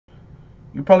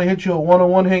You probably hit you a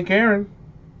 101 Hank Aaron.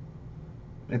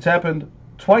 It's happened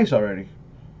twice already.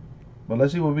 But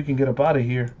let's see what we can get up out of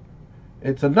here.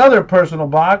 It's another personal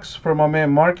box for my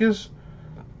man Marcus.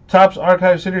 Topps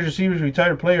Archive Sitters Receivers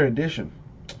Retired Player Edition.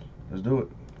 Let's do it.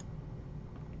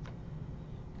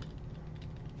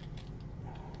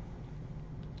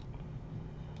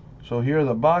 So here are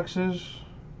the boxes.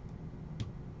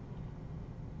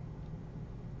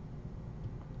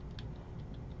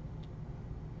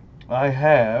 I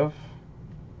have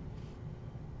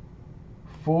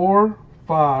 4,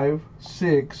 5,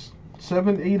 6,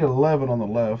 7, 8, 11 on the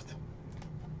left.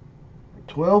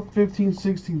 12, 15,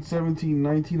 16, 17,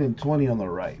 19, and 20 on the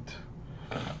right.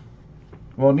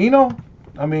 Well, Nino,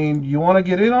 I mean, you want to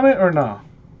get in on it or not?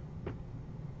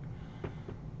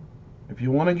 If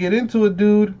you want to get into it,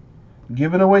 dude,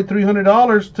 giving away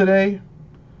 $300 today.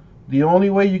 The only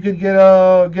way you could get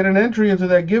an entry into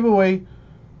that giveaway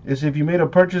is if you made a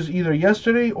purchase either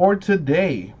yesterday or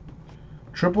today.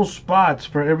 Triple spots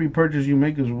for every purchase you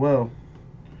make as well.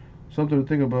 Something to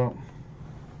think about.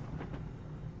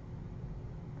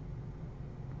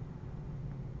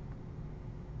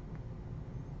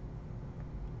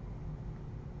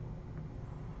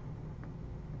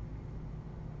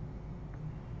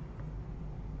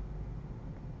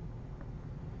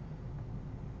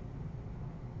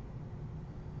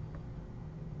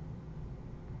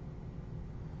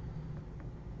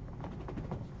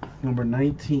 Number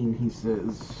 19, he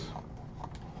says.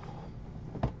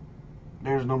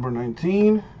 There's number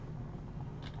 19.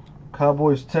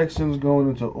 Cowboys Texans going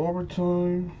into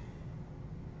overtime.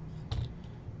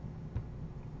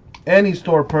 Any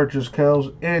store purchase,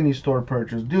 Kels. Any store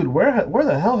purchase. Dude, where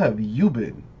the hell have you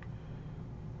been?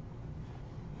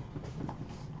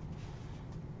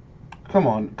 Come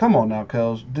on now,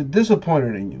 Kels.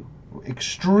 Disappointed in you.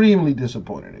 Extremely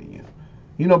disappointed in you.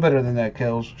 You know better than that,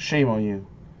 Kels. Shame on you.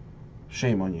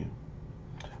 Shame on you.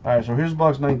 Alright, so here's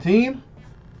box 19.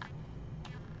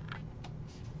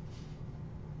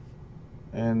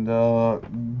 And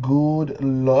good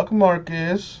luck,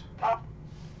 Marcus.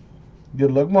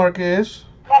 Good luck, Marcus.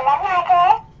 Good luck,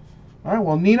 Marcus. Alright,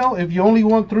 well, Nino, if you only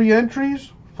want 3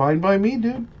 entries, fine by me,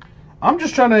 dude. I'm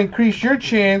just trying to increase your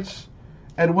chance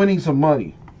at winning some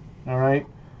money. Alright?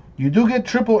 You do get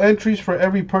triple entries for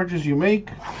every purchase you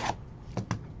make.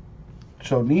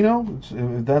 So, Nino,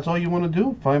 if that's all you want to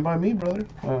do, fine by me, brother.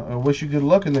 I wish you good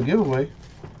luck in the giveaway.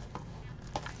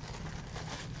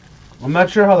 I'm not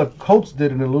sure how the Colts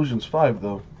did in Illusions 5,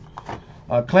 though.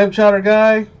 Clam Chowder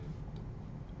Guy,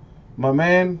 my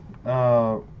man,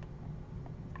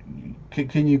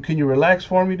 can you relax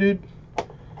for me, dude?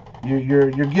 You're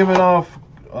giving off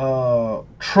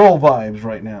troll vibes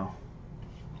right now.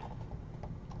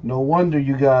 No wonder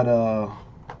you got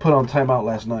put on timeout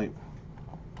last night.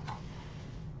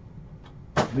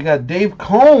 We got Dave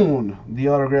Cone, the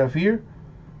autograph here.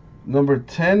 Number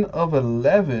 10 of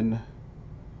 11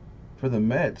 for the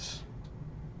Mets.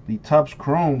 The Topps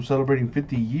Chrome celebrating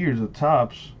 50 years of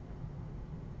Topps.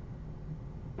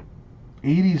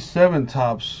 87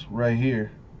 Topps right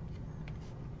here.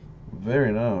 Very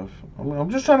enough. I'm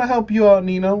just trying to help you out,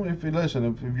 Nino. If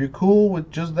you're cool with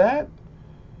just that,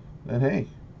 then hey.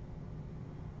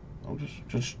 I'm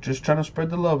just trying to spread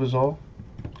the love is all.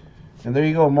 And there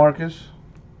you go, Marcus.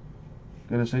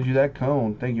 Gonna send you that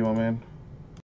cone. Thank you, my man.